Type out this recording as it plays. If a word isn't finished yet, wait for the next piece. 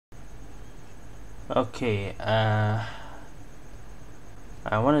Okay, I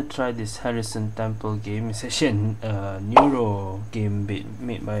want to try this Harrison Temple game. It's actually a neuro game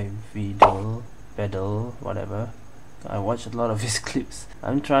made by Vedal, whatever. I watched a lot of his clips.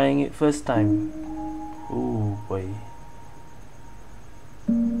 I'm trying it first time. Oh boy.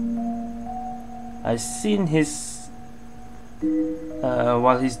 I've seen his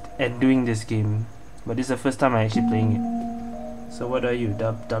while he's doing this game, but this is the first time I'm actually playing it. So what are you?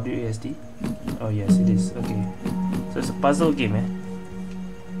 WASD? Oh yes, it is. Okay. So it's a puzzle game, eh?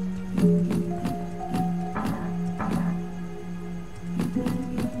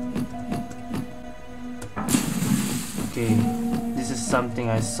 Okay, this is something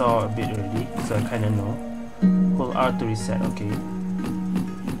I saw a bit already, so I kinda know. Hold R to reset, okay.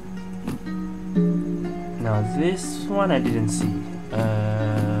 Now this one I didn't see.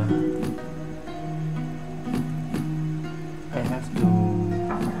 I have to...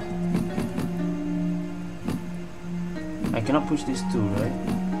 I cannot push these two, right?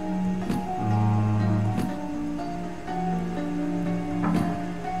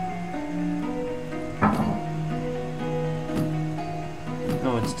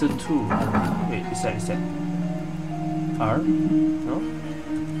 No, it's still two. Wait, reset. R? No?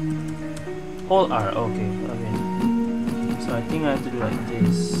 Hold R, okay. So I think I have to do like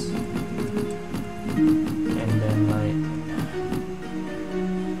this. And then like...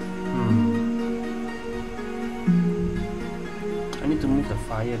 I need to move the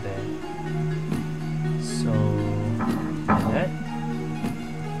fire there. So... like that.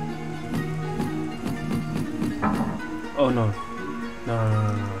 Oh no. No.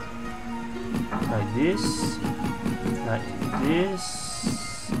 Like this. Like this.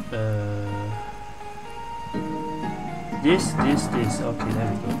 This. Okay, there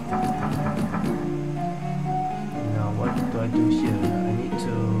we go. Now what do I do here? I need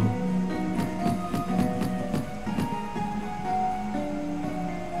to...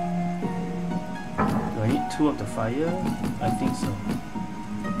 Do I need two of the fire? I think so.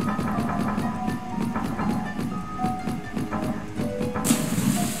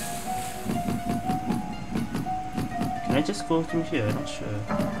 Can I just go through here? I'm not sure.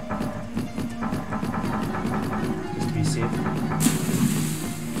 Just to be safe.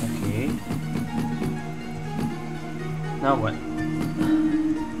 Okay. Now what?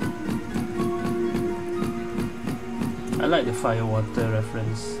 I like the fire water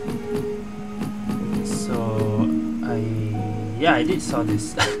reference. So I did saw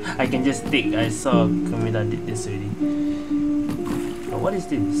this. I can just take. I saw Camila did this already. But what is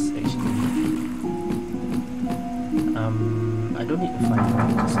this actually? I don't need the fire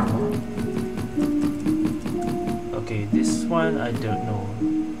one just now. Okay, this one I don't know.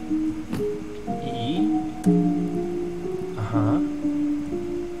 E.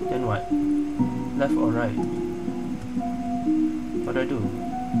 Then what? Left or right? What do I do?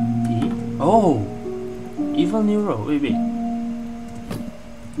 E. Oh, evil neuro. Wait.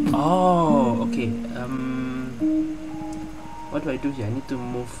 Oh, okay. What do I do here? I need to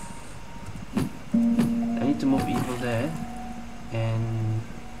move evil there, and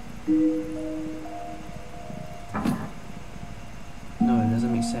no, it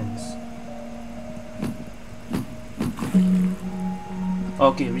doesn't make sense.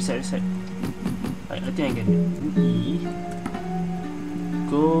 Okay, reset. I think I get it. E.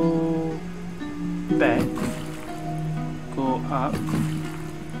 Go back, go up,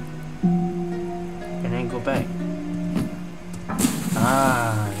 and then go back.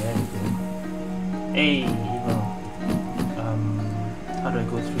 There we go. Hey, evil. How do I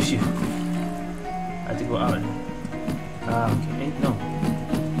go through here? I have to go out. Okay. No.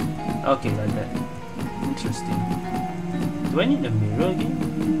 Okay, like that. Interesting. Do I need a mirror again?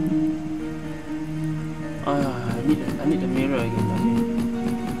 I need a mirror again.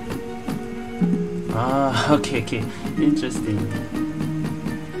 Okay. Okay. Interesting.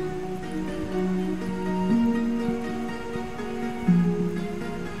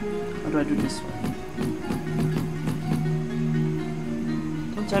 How do I do this one?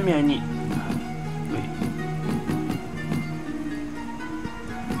 Don't tell me I need... Wait.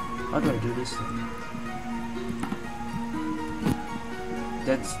 How do I do this thing?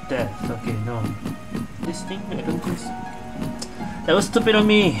 That's death. Okay, no. This thing? I don't think so. That was stupid on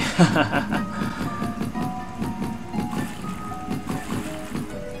me!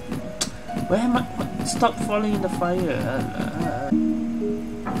 Where am I? Stop falling in the fire.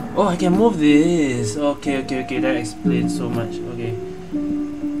 Oh, I can move this. Okay. That explains so much. Okay.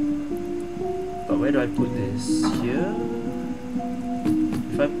 But where do I put this? Here?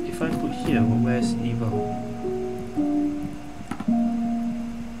 If I put here, where's evil?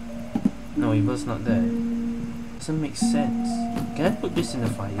 No, evil's not there. Doesn't make sense. Can I put this in the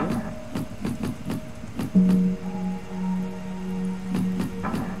fire?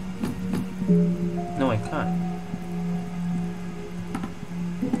 No, I can't.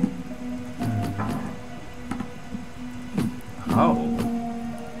 How?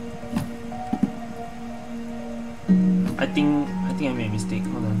 I think I made a mistake.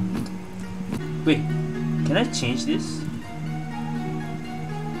 Hold on. Wait, can I change this?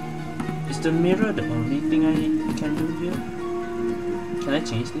 Is the mirror the only thing I can do here? Can I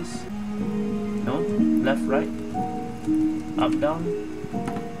change this? No? Left, right? Up, down?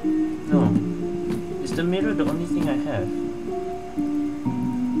 No. Is the mirror the only thing I have?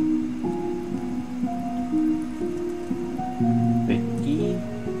 Wait, E?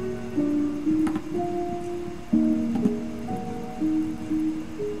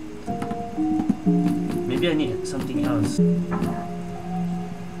 Maybe I need something else.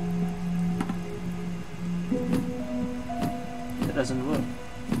 That doesn't work.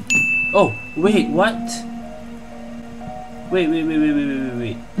 Oh, wait, what? Wait.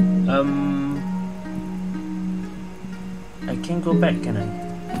 I can't go back, can I?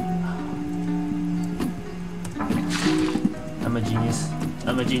 I'm a genius.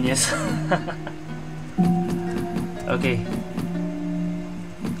 Okay.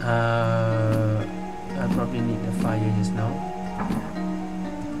 I probably need the fire just now.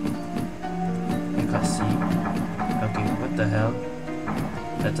 I can't see. Okay, what the hell?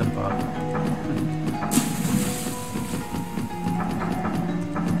 That's a bug.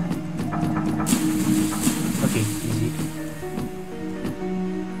 Okay, easy.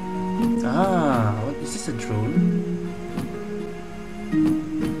 Ah, what is this, a drone?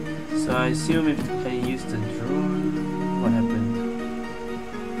 So I assume if I use the drone, what happened?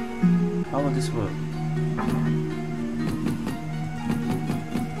 How will this work?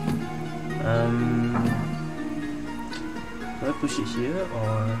 Do I push it here,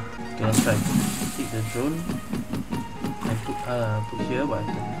 or can I try to take the drone and put here? What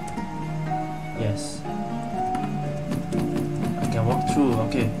happened? Yes. I can walk through.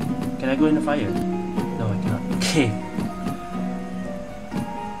 Okay. Can I go in the fire? No, I cannot. Okay.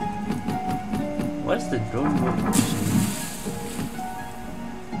 What's the drone work actually?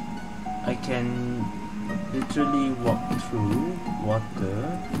 I can literally walk through water,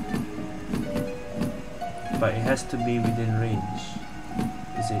 but it has to be within range.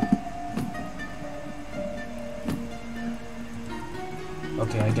 Is it?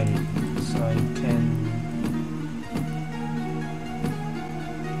 Okay, I get it. So I can...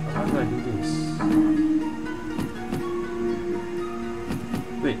 How do I do this?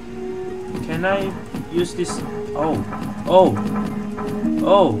 Wait, can I use this? Oh!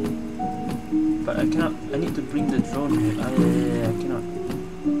 But I cannot. I need to bring the drone here. Yeah, I cannot.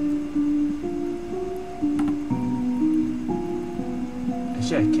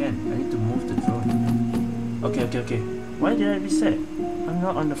 Actually, I can. I need to move the drone. Okay. Why did I reset? I'm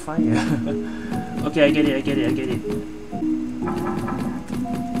not on the fire. Okay, I get it.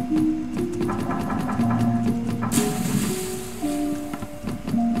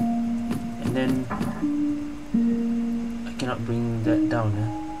 And then I cannot bring that down.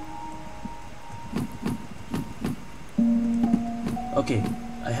 Okay,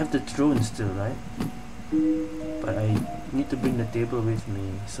 I have the drone still, right? But I need to bring the table with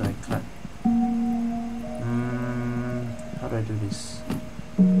me, so I can't. How do I do this?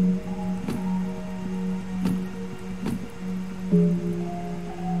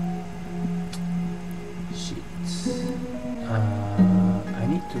 Shit. I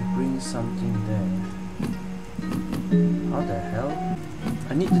need to bring something there. How the hell?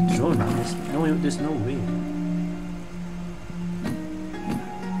 I need the drone. There's no way.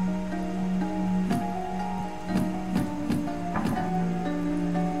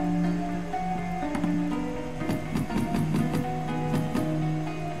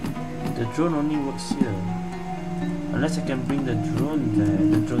 The drone only works here. Unless I can bring the drone there,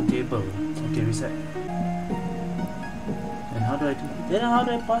 the drone table. Okay, reset. And how do I do it? Then how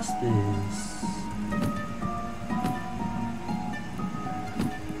do I pass this?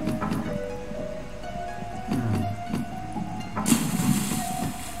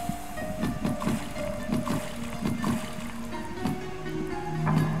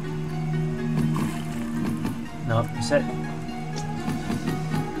 No, reset.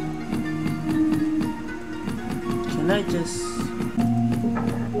 Can I just...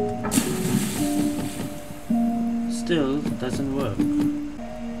 Still doesn't work.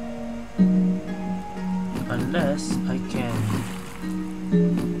 Unless I can...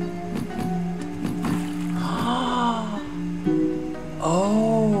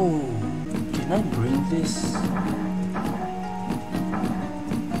 Oh! Can I bring this?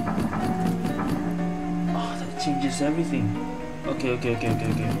 Oh, that changes everything. Okay. Can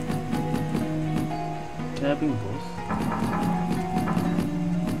I bring both?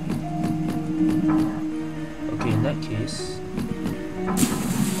 Okay, in that case.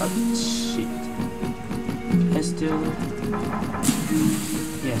 Oh, shit. I still...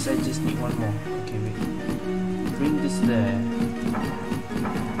 Yes, I just need one more. Okay, wait. Bring this there.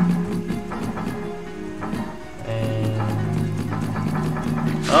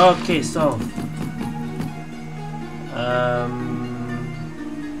 Okay, so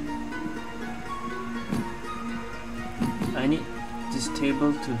I need this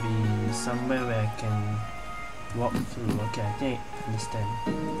table to be somewhere where I can walk through. Okay, I think I understand.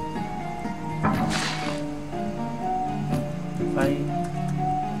 If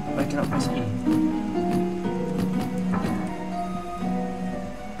I cannot press E.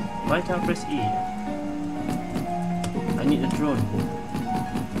 Why can't I press E? I need a drone.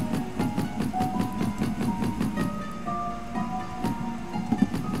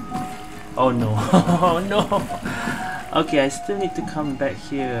 Oh no, oh no! Okay, I still need to come back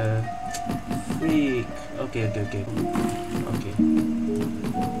here. Freak. Okay.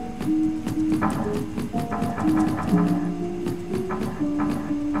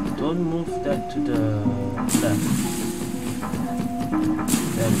 Don't move that to the left.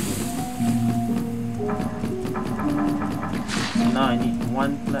 There we go. So now I need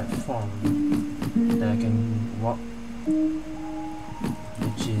one platform that I can walk,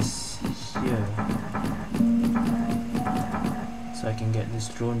 which is here, so I can get this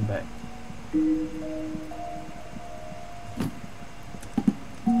drone back.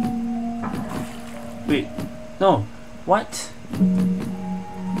 Wait, no, what?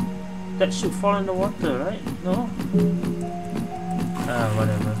 That should fall in the water, right? No?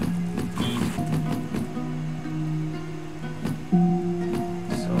 Whatever. E.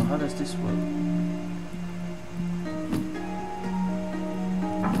 So how does this work?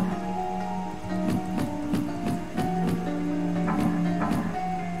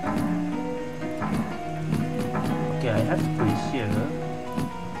 Okay, I have to put it here,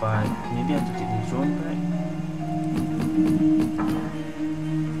 but maybe I have to take the drone back.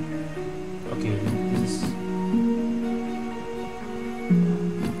 Okay, this is...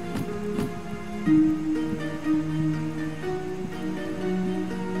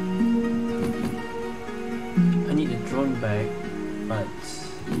 I need the drone back, but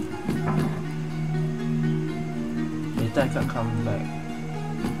later I can't come back.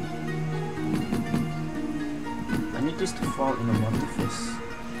 I need this to fall in the water first.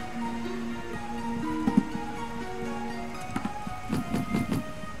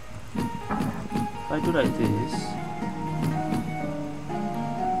 If I do like this,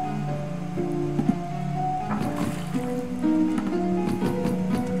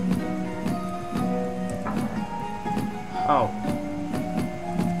 how?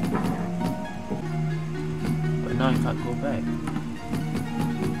 But now I can't go back.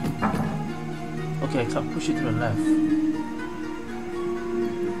 Okay, I can't push it to the left.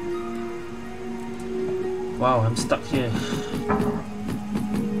 Wow, I'm stuck here.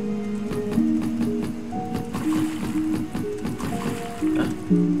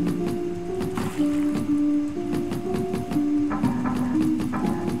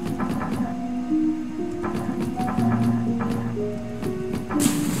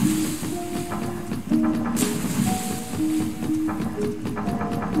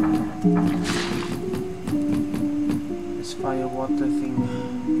 This fire water thing.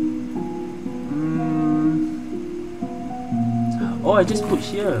 Oh, I just put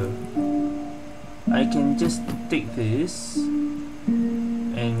here. I can just take this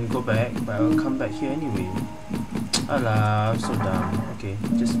and go back, but I'll come back here anyway. Alah, I'm so dumb. Okay,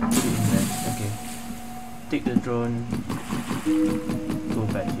 just put it in there. Okay. Take the drone. Go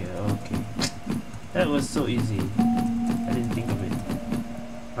back here. Okay. That was so easy. I didn't think of it.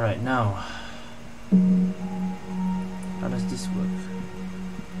 Alright, now. How does this work?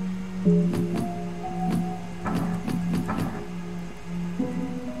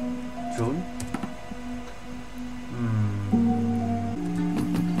 Drone?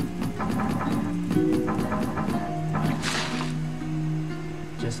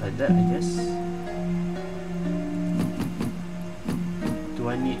 Just like that, I guess. Do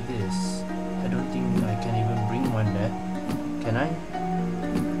I need this? I don't think I can even bring one there. Can I?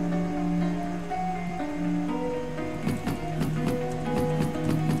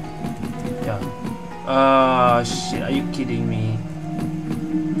 Oh shit, are you kidding me?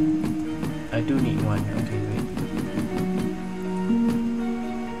 I do need one. Okay, wait.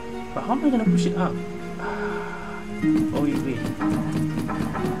 But how how am I gonna push it up? Oh wait.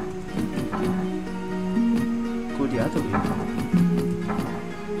 Go the other way.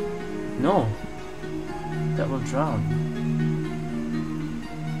 No, that will drown.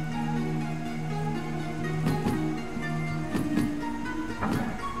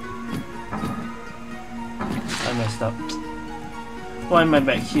 I messed up. Why am I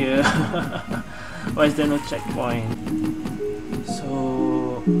back here? Why is there no checkpoint?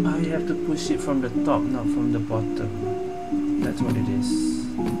 So I have to push it from the top, not from the bottom. That's what it is.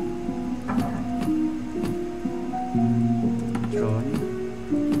 Drone.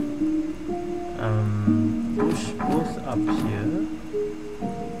 Push both up here.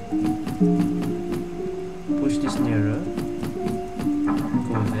 Push this nearer.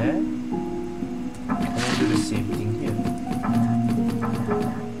 Go there. And then do the same thing here.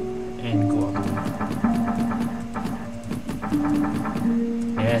 And go up.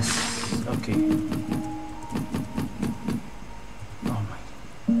 Yes. Okay. Oh my.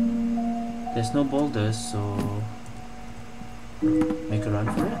 There's no boulders, so make a run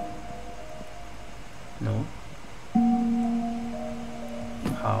for it? No.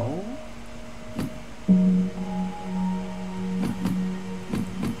 How?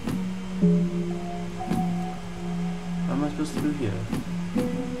 What am I supposed to do here?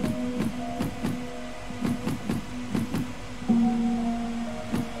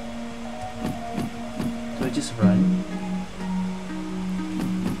 Do I just run?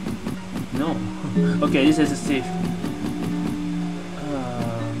 No. Okay, this is a safe.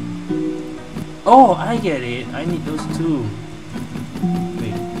 Oh, I get it. I need those two.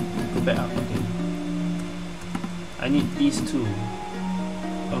 Wait, go back up. Okay. I need these two.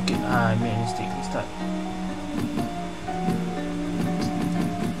 Okay, I made a mistake. Restart.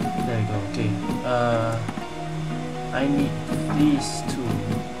 There we go. Okay. I need these two.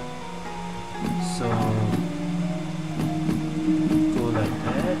 So go like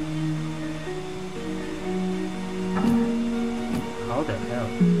that. How the hell?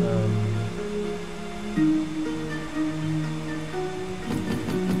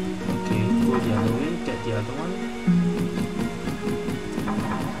 Okay, go the other way, get the other one.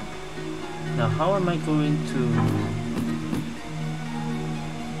 Now how am I going to...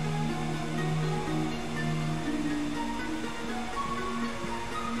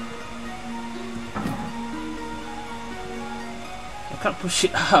 I can't push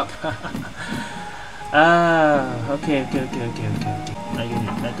it up. Okay. I get it.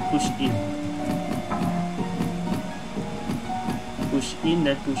 I have to push in. Push in,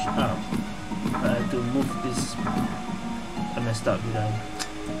 then push up. I have to move this. I messed up, did I?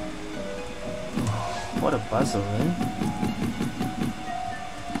 What a puzzle, man.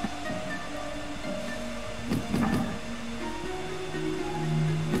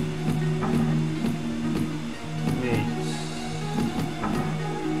 Wait.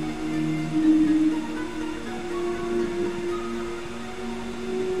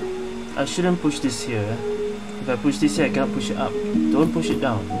 I shouldn't push this here. If I push this here, I cannot push it up. Don't push it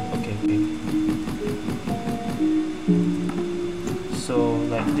down. Okay. So,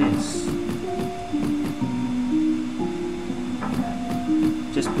 like this.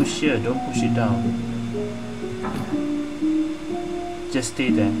 Just push here, don't push it down. Just stay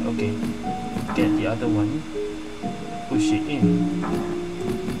there. Okay. Get the other one. Push it in.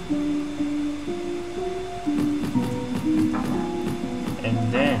 And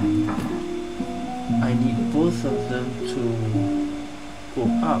then I need both of them to go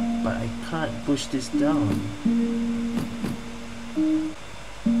up, but I can't push this down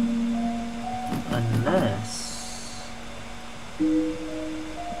unless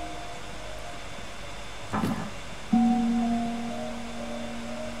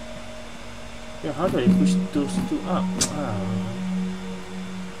yeah, how do I push those two up?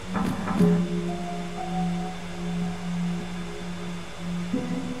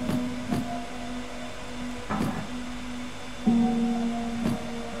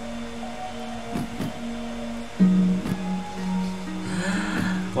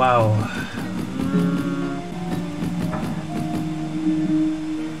 Wow.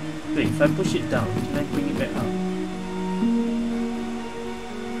 Wait, if I push it down, can I bring it back up?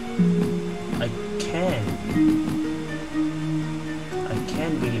 I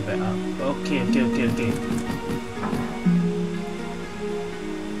can bring it back up. Okay.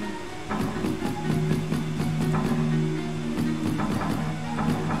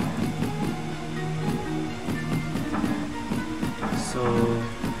 So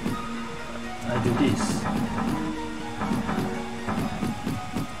I do this.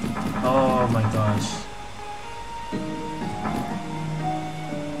 Oh my gosh.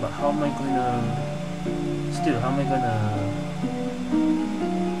 But how am I gonna... Still, how am I gonna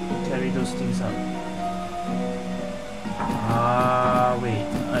carry those things up? Ah, wait,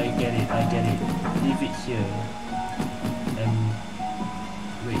 I get it. Leave it here. And...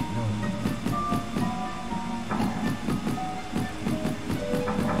 wait, no.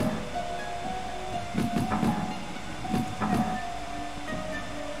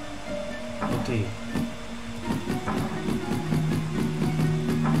 Okay.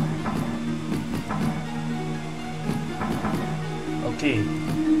 Okay.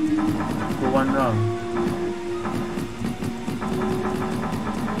 Go one round.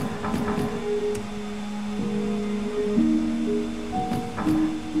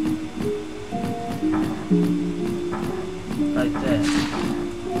 Like that.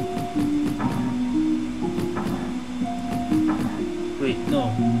 Wait, no.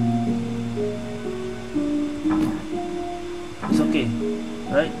 It's okay,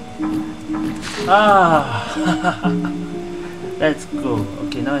 right? Ah! Let's go.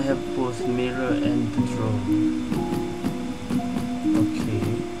 Okay, now I have both mirror and patrol. Okay.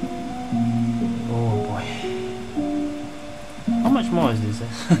 Oh boy. How much more is this?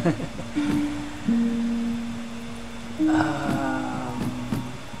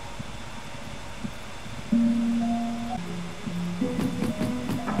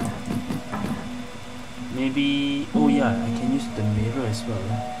 Maybe... oh yeah, I can use the mirror as well.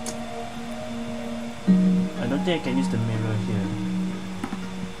 I don't think I can use the mirror here.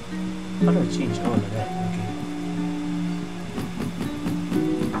 How do I change? Oh, like that. Okay.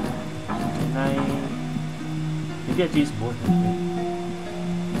 Can I... maybe I have to use both. Okay.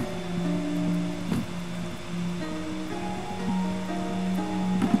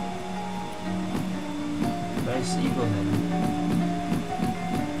 Where's evil man?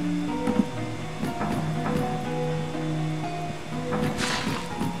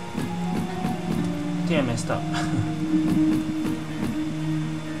 I think I messed up.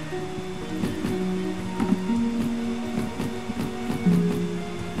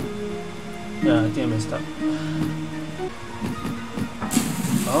 Yeah, I think I messed up.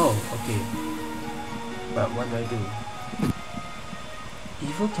 Oh, okay. But what do I do?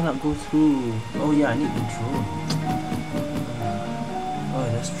 Evil cannot go through. Oh yeah, I need control. Oh,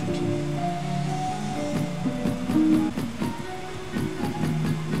 that's tricky.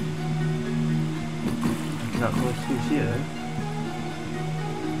 I cannot go through here.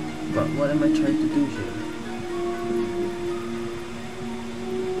 But what am I trying to do here?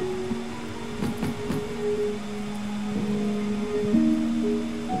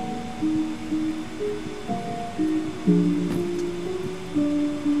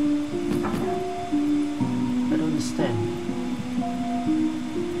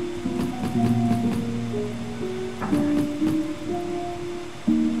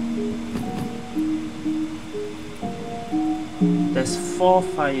 There's 4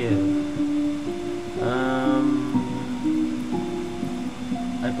 fire.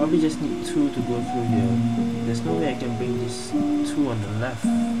 I probably just need 2 to go through here. There's no way I can bring this 2 on the left.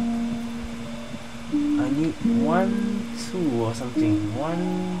 I need 1, 2 or something.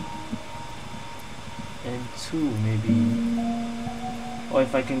 1 and 2 maybe. Or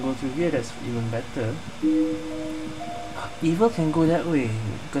if I can go through here, that's even better. Evil can go that way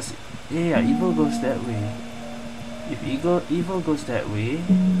because yeah, evil goes that way. If evil goes that way,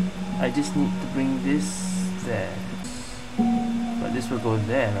 I just need to bring this there. But this will go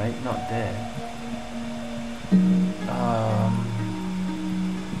there, right? Not there.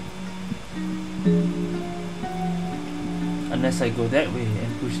 Unless I go that way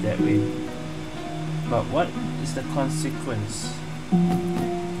and push that way. But what is the consequence?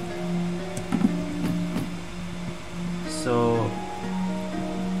 So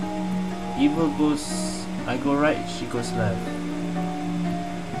evil goes, I go right, she goes left.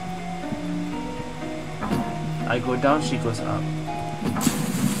 I go down, she goes up.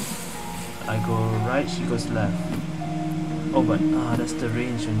 I go right, she goes left. Oh, but that's the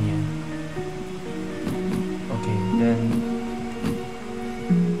range on here. Okay, then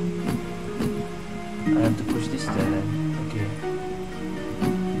I have to push this there then.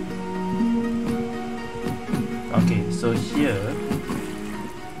 Okay, so here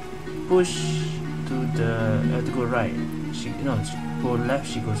push to the I have to go right. She go left,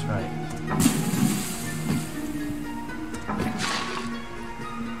 she goes right.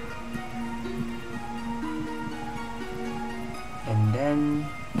 And then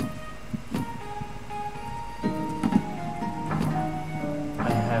I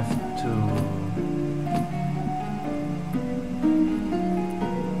have to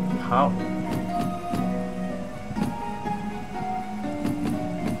how?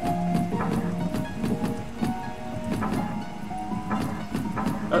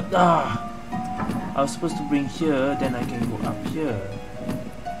 I was supposed to bring here, then I can go up here.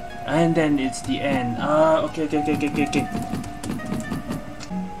 And then it's the end. Okay.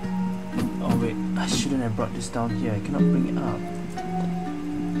 Oh wait, I shouldn't have brought this down here. I cannot bring it up.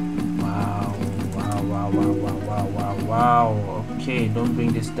 Wow. Okay, don't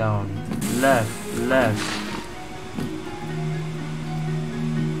bring this down. Left.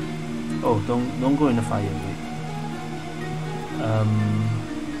 Oh, don't go in the fire. Wait.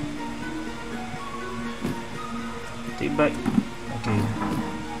 Take back. Okay.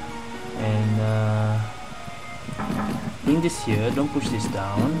 And bring this here. Don't push this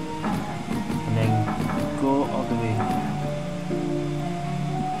down. And then go all the way.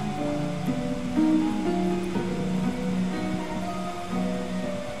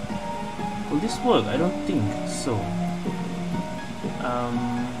 Will this work? I don't think so.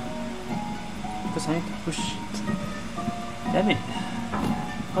 Because I need to push. Damn it!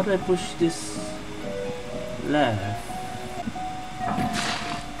 How do I push this left?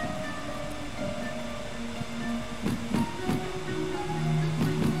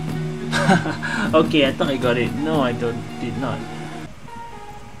 Okay, I thought I got it. No, I did not.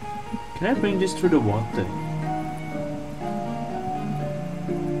 Can I bring this through the water?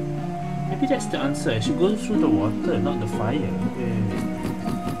 Maybe that's the answer. I should go through the water, not the fire.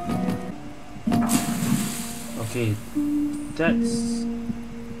 Okay, that's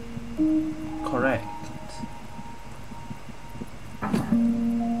correct.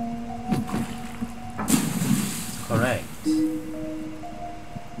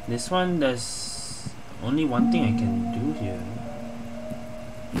 This one, there's only one thing I can do here.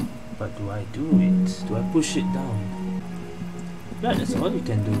 But do I do it? Do I push it down? Yeah, that's all you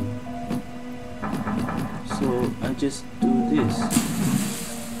can do. So I just do this.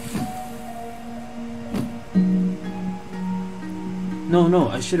 No,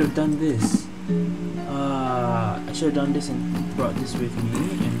 I should have done this. I should have done this and brought this with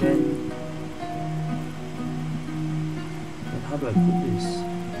me, and then how do I put this?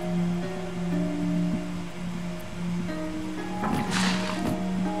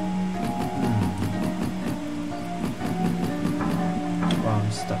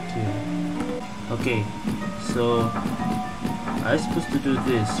 Stuck here. Okay, so I'm supposed to do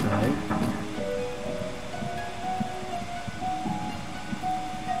this, right?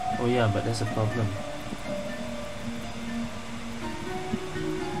 Oh yeah, but that's a problem.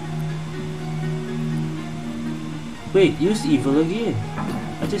 Wait, use evil again.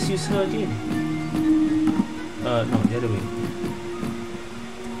 I just use her again. No, the other way.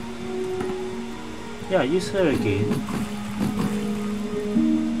 Yeah, use her again.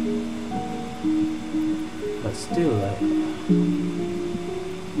 Still,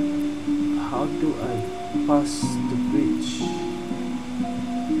 how do I pass the bridge?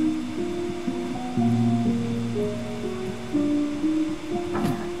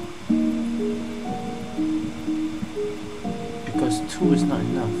 Because 2 is not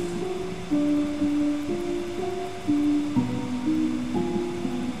enough.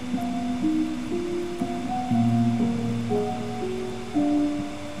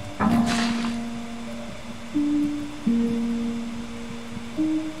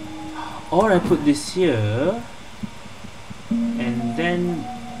 Or I put this here and then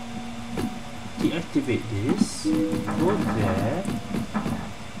deactivate this, go there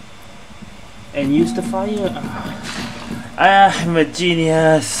and use the fire. I'm a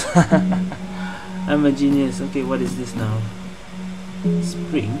genius. I'm a genius. Okay, what is this now?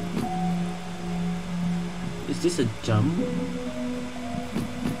 Spring. Is this a jump?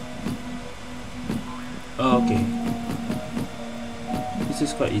 Oh, okay. This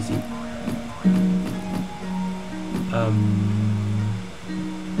is quite easy.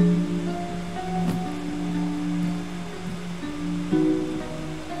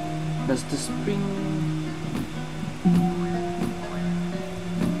 Does the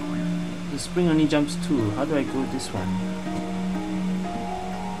spring only jumps 2? How do I go this one?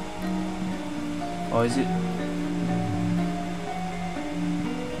 Or is it?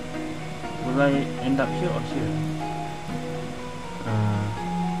 Will I end up here or here?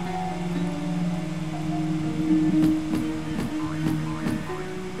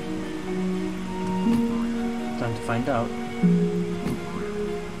 Time to find out.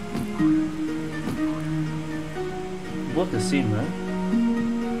 Both the same, right?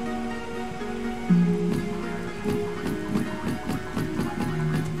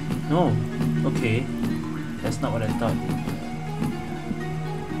 No. Okay. That's not what I thought.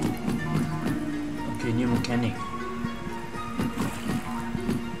 Okay, new mechanic.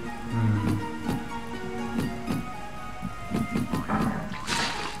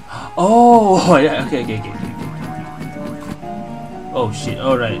 Oh, yeah, okay. Oh shit,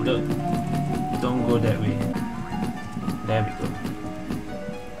 alright, don't go that way. There we go.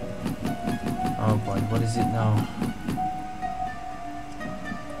 Oh boy, what is it now?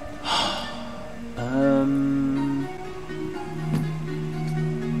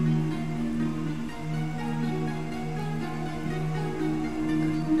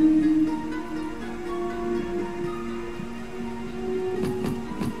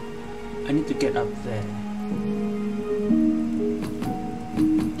 I need to get up there.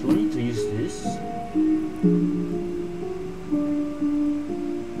 Do I need to use this?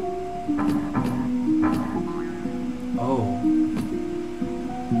 Oh.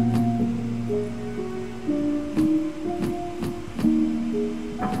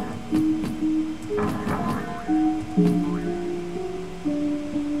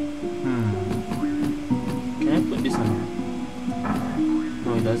 Can I put this on? No,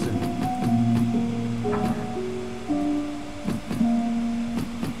 it doesn't.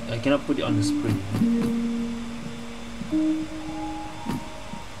 I cannot put it on the spring.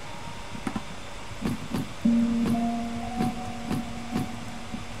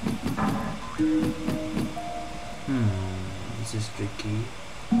 This is tricky,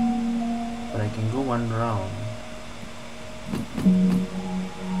 but I can go one round.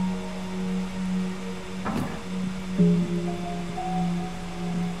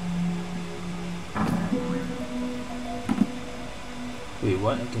 Wait,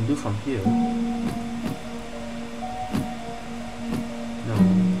 what? I can do from here? No,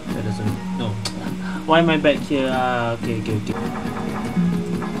 that doesn't. No. Why am I back here? Okay.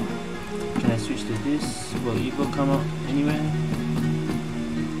 Can I switch to this? Will Evil come out anywhere?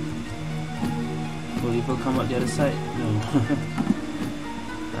 Will Evil come out the other side? No.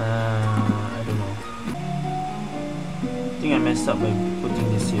 I don't know. I think I messed up by putting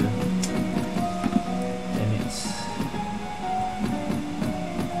this here. Damn it.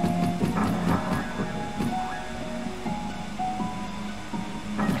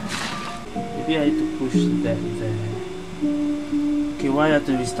 Maybe I had to push that there. Okay, why I have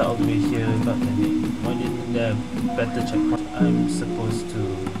to restart all the way here? God damn it. Why didn't there better checkpoint? I'm supposed to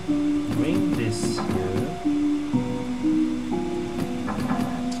bring this here.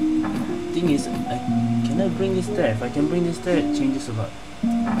 Thing is, can I bring this there? If I can bring this there, it changes a lot.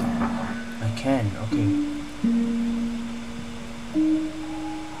 I can, okay.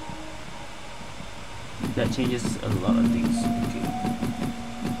 That changes a lot of things, okay.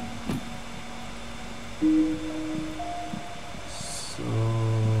 So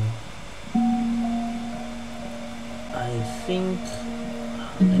I think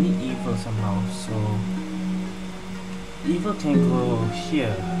I need Evil somehow, so Evil can go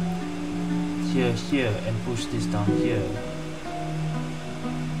here, and push this down here.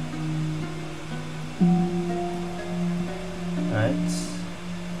 Right?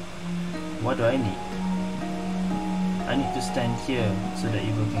 What do I need? I need to stand here so that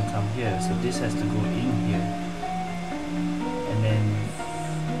Evil can come here. So this has to go in here. And then,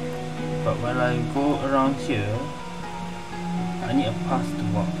 but when I go around here, I need a path to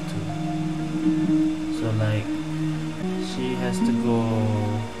walk to. So like, she has to go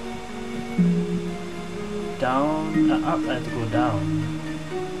down, up, I have to go down.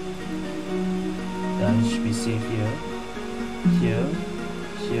 Then should be safe here.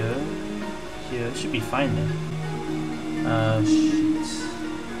 Here, should be fine then. Shit.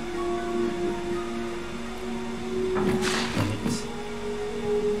 Damn it.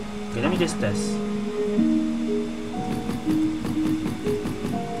 Okay, let me just test.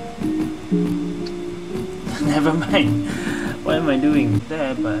 Never mind. What am I doing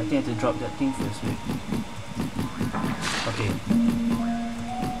there? But I think I have to drop that thing first. Wait. Okay.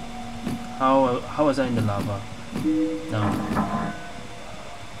 How was I in the lava? No.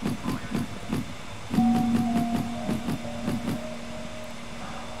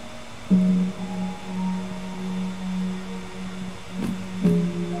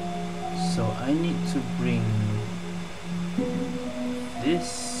 So I need to bring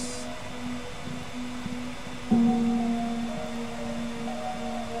this.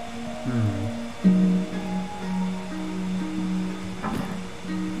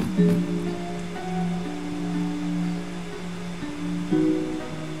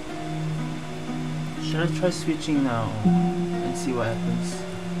 Should I try switching now and see what happens?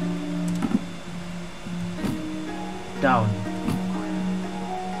 Down.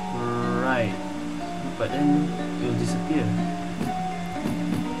 Right. But then it will disappear.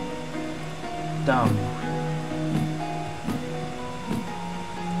 Down.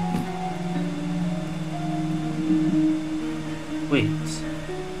 Wait.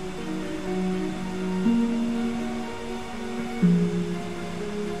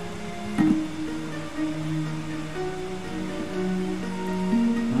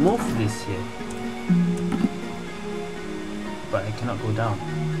 move this here, but I cannot go down.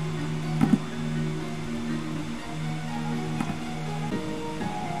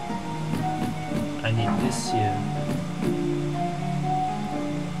 I need this here.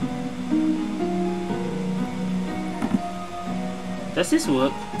 Does this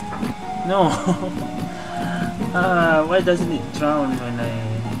work? No. Why doesn't it drown when I...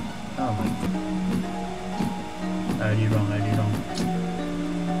 Oh my god. I did wrong.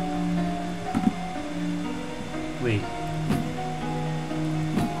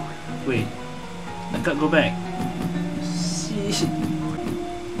 Wait. I can't go back. Shit.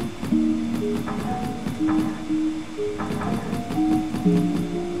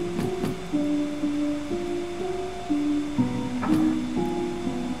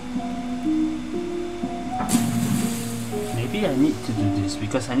 Maybe I need to do this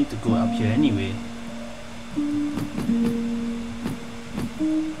because I need to go up here anyway.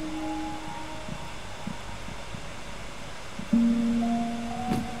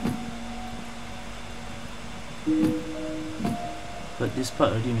 But this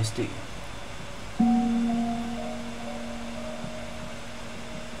part already mistake. You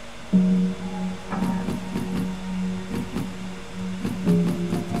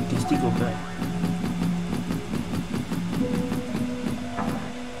can still go back.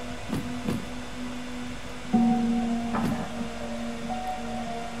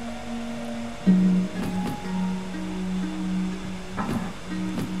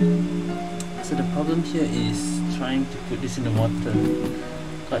 So the problem here is trying to put this in the water.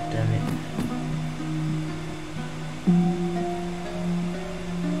 God damn it.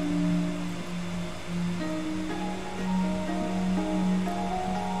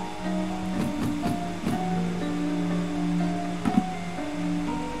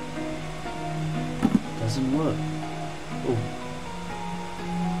 Doesn't work. Oh.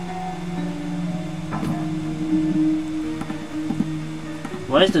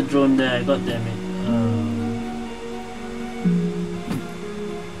 Why is the drone there? God damn it.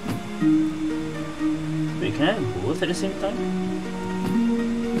 Wait, can I have both at the same time?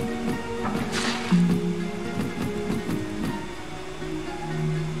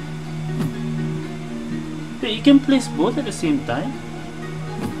 Wait, you can place both at the same time?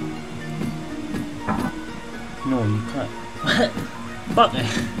 No, you can't. What? Fuck.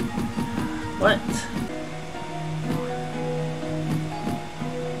 What?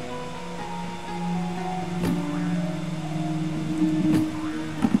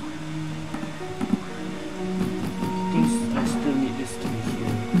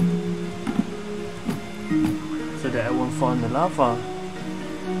 That I won't fall in the lava,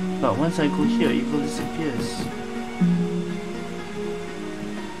 but once I go here, evil disappears.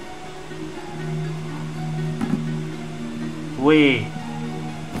 Wait.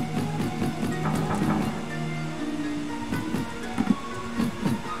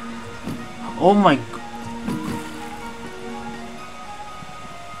 Oh my god.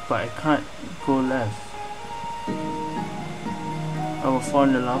 But I can't go left. I will fall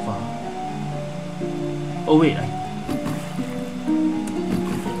in the lava. Oh wait,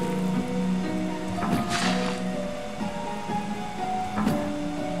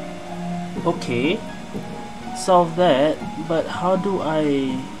 okay, solve that, but how do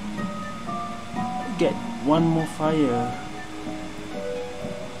I get one more fire?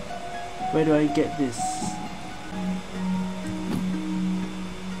 Where do I get this?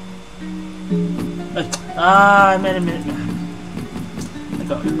 I made a minute. I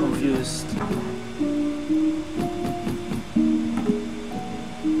got confused.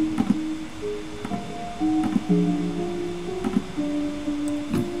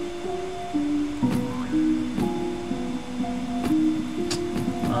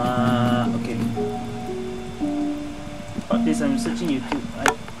 Okay. Fuck this, I'm searching YouTube.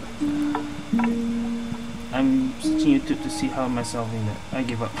 I'm searching YouTube to see how am I solving that. I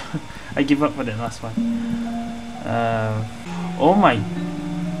give up. I give up for that last one. Oh my!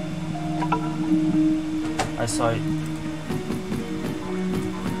 I saw it.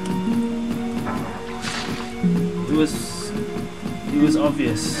 It was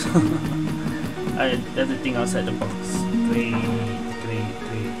obvious. I had everything outside the box. Great.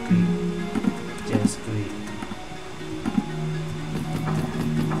 Just great.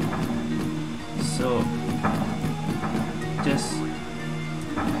 So just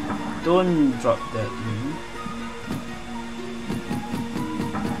don't drop that in.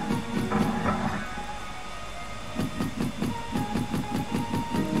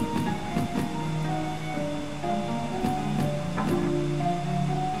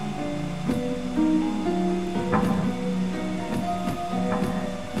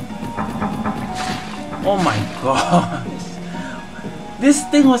 Oh my god. This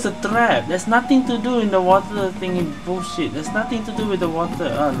thing was a trap. There's nothing to do in the water thingy bullshit. There's nothing to do with the water.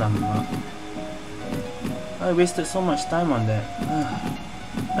 Alamak. I wasted so much time on that.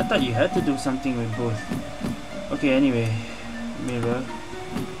 I thought you had to do something with both. Okay, anyway. Mirror.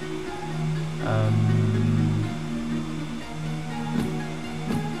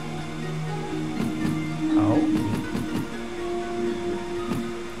 How?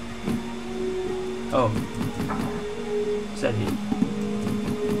 Oh. Is that it?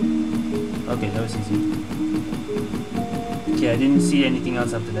 Okay, that was easy. Okay, I didn't see anything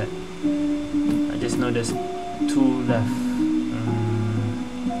else after that. I just know there's 2 left.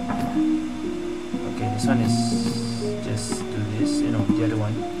 Okay, this one is just do this. You know, the other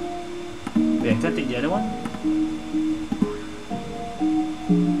one. Wait, I can't take the other one?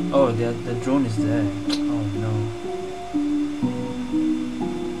 Oh, the drone is there. Oh no.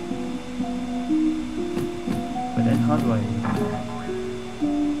 But then how do I...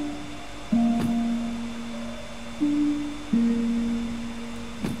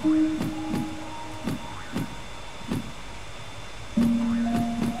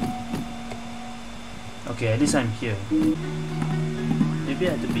 Okay, at least I'm here. Maybe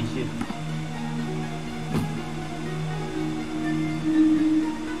I have to be here.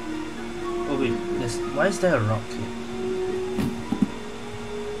 Oh wait, why is there a rock here?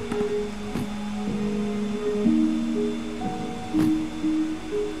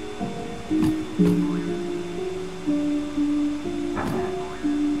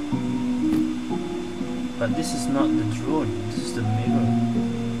 But this is not the drone, this is the mirror.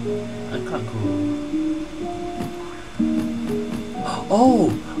 I can't go.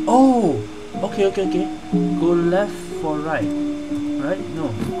 Oh! Okay. Go left for right. Right?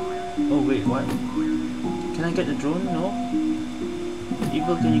 No. Oh wait, what? Can I get the drone? No?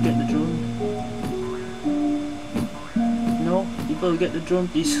 Evil, can you get the drone? No? Evil, get the drone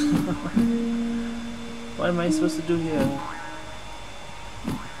please. What am I supposed to do here?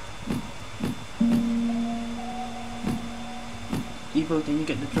 Evil, can you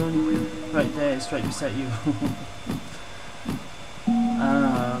get the drone? Right there, it's right beside you.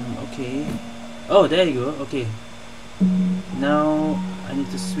 Okay. Oh, there you go. Okay. Now I need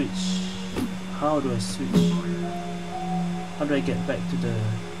to switch. How do I switch? How do I get back to the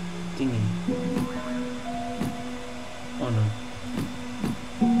thingy? Oh no.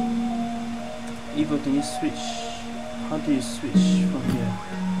 Evil, can you switch? How do you switch from here?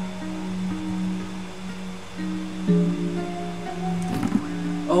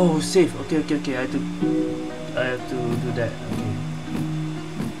 Oh, save. Okay. I have to do that. Okay.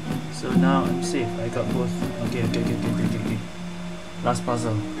 So now I'm safe. I got both. Okay. Last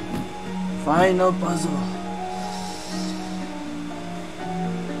puzzle. Final puzzle.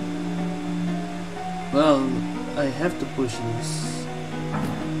 Well, I have to push this.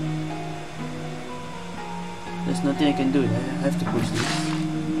 There's nothing I can do. I have to push this.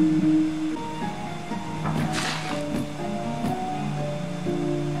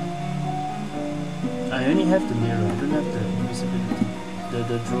 I only have the mirror. I don't have the invisibility.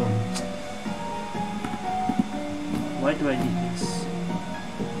 The drone. Why do I need this?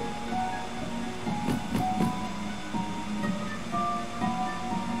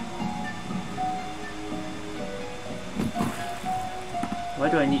 Why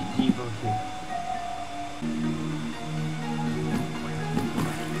do I need evil here?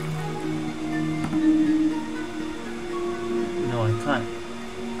 No, I can't.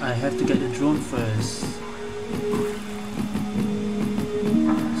 I have to get the drone first.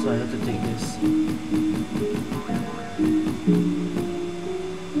 So I have to take this.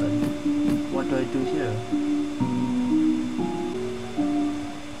 But what do I do here?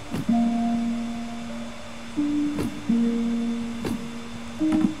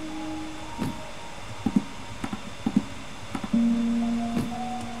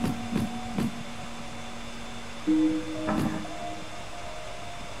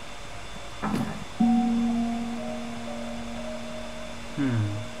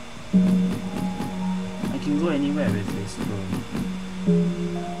 I can go anywhere with this drone.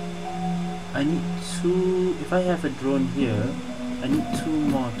 I need 2. If I have a drone here, I need 2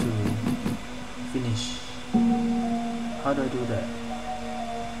 more to finish. How do I do that?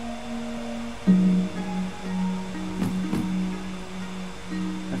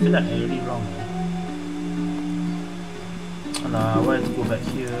 I feel like I really wrong. Why have to go back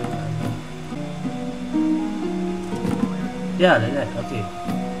here? Yeah, like that. Okay.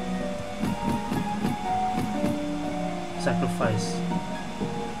 Sacrifice.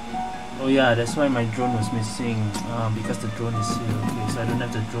 Oh yeah, that's why my drone was missing, because the drone is here. Okay, so I don't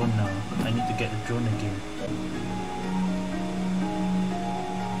have the drone now. I need to get the drone again.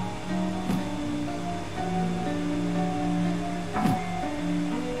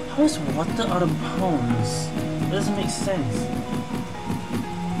 How is water out of bounds? That doesn't make sense.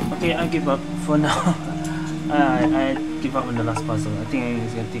 Okay, I give up for now. I give up on the last puzzle. I think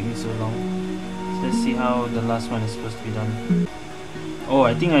it's gonna take me so long. So let's see how the last one is supposed to be done. Oh,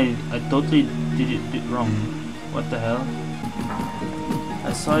 I think I totally did it wrong. What the hell?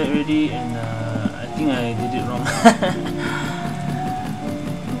 I saw it already and I think I did it wrong.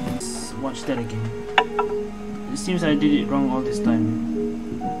 Let's watch that again. It seems I did it wrong all this time.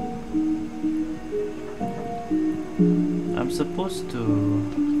 I'm supposed to...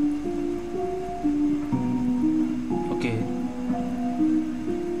 Okay.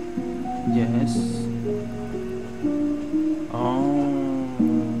 Yes. Oh.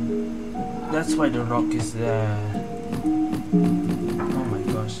 That's why the rock is there. Oh my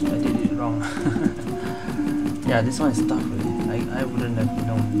gosh, I did it wrong. Yeah, this one is tough really. I wouldn't have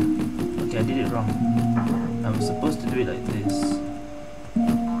known. Okay, I did it wrong. I was supposed to do it like this.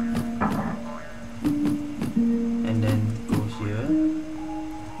 And then go here.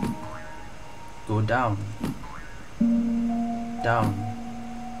 Go down. Down.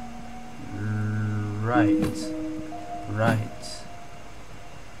 Right. Right.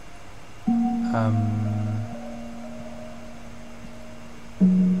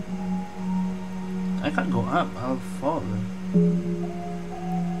 I can't go up, I'll fall.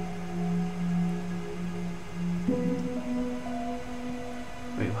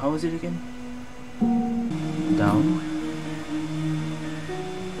 Wait, how was it again? Down.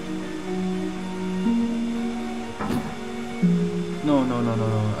 No.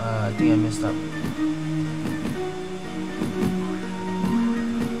 I think I messed up.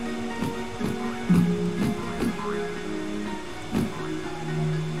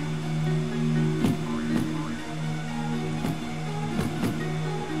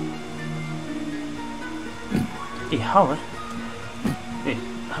 Hey, how? Hey,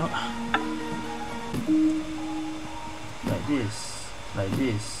 how? Like this, like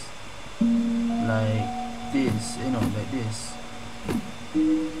this, like this, you know, like this.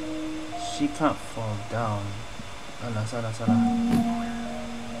 She can't fall down. Salah.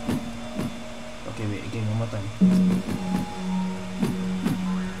 Okay, wait, again, one more time.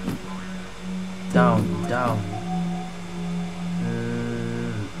 Down.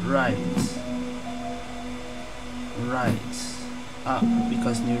 Right. Up,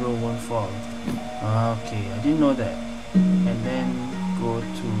 because Neuro won't fall. Okay, I didn't know that. And then go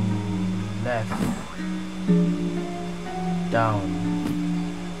to left. Down.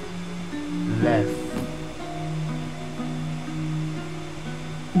 Left.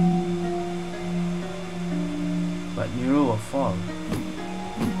 But Neuro will fall.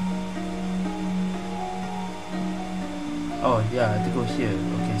 Oh yeah, I have to go here.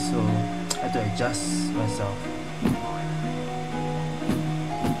 Okay, so I have to adjust myself.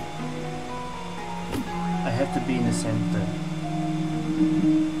 I have to be in the center.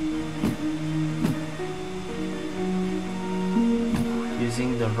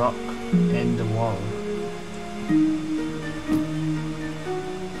 Using the rock and the wall.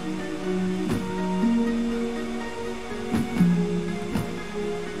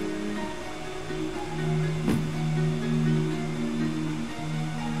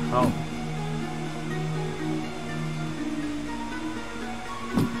 How?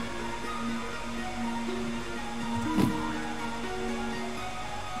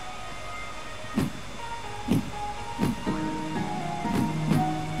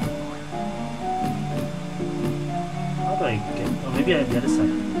 Maybe I have the other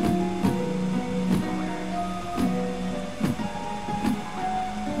side.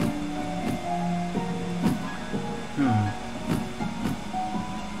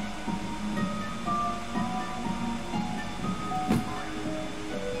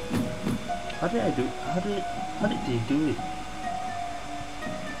 How did I do? How did they do it?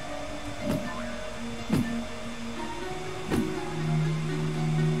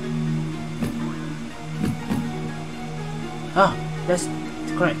 Ah, that's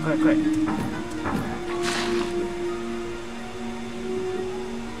correct.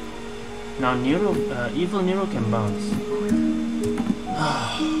 Now evil Neuro can bounce.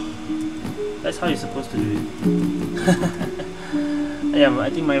 That's how you're supposed to do it. Yeah, but I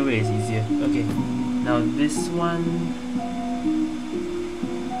think my way is easier. Okay, now this one.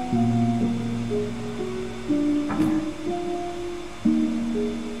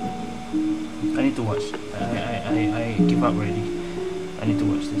 I need to watch. I give up already. I need to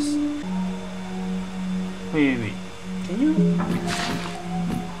watch this. Wait. Can you?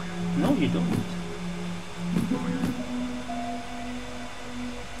 No, you don't.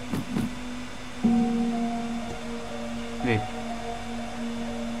 Wait.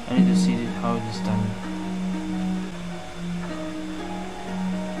 I need to see how it is done.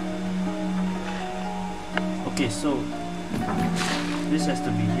 Okay, so this has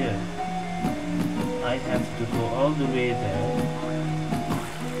to be here. I have to go all the way there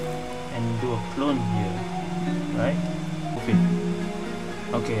and do a clone here, right?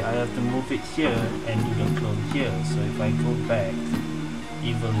 Okay, I have to move it here and do the clone here. So if I go back,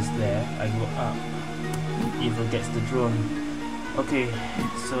 evil is there. I go up, evil gets the drone. Okay,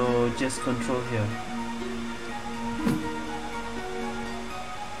 so just control here.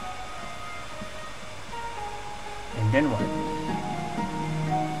 And then what?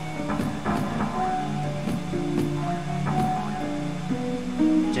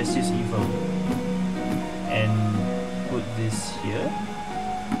 Just use evil and put this here,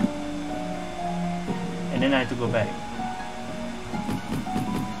 and then I have to go back.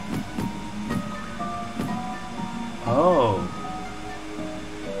 Oh,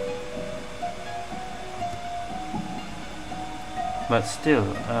 but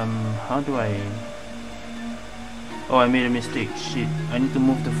still, how do I? Oh, I made a mistake. Shit, I need to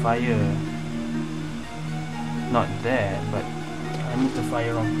move the fire. Not there, but I moved the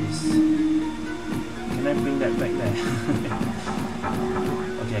fire wrong place. Can I bring that back there?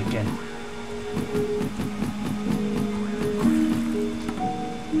 Okay, I can.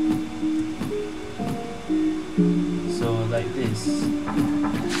 So like this.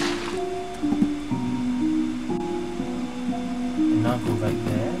 And now go back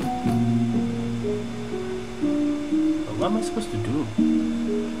there. But what am I supposed to do?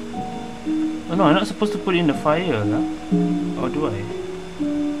 Oh no, I'm not supposed to put in the fire, huh? Or do I?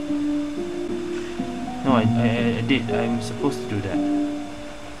 No, I did. I'm supposed to do that.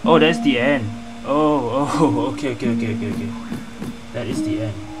 Oh, that's the end. Oh, okay. That is the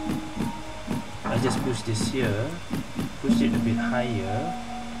end. I just push this here, push it a bit higher,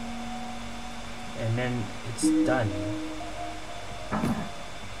 and then it's done.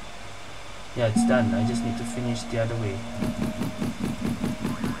 Yeah, it's done. I just need to finish the other way.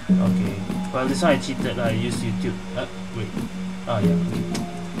 Okay. Well, this one I cheated. I used YouTube. Wait. Oh yeah. Okay.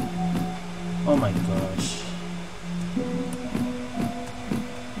 Oh my gosh.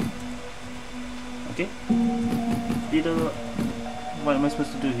 Okay. What am I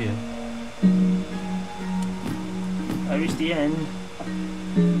supposed to do here? I reached the end.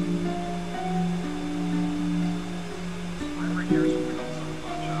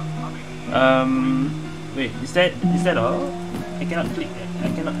 Wait. Is that all? I cannot click. I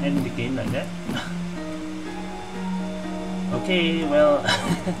cannot end the game like that. Okay, well,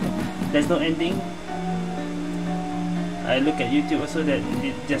 there's no ending. I look at YouTube also that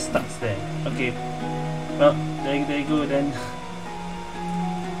it just starts there. Okay, well, there you go then.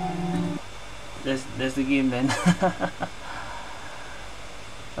 That's the game then.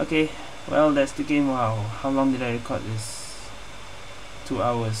 Okay, well, that's the game. Wow, how long did I record this? 2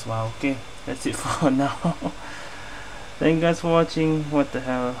 hours. Wow. Okay, that's it for now. Thank you guys for watching. What the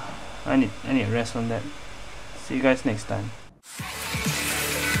hell, I need rest on that. See you guys next time.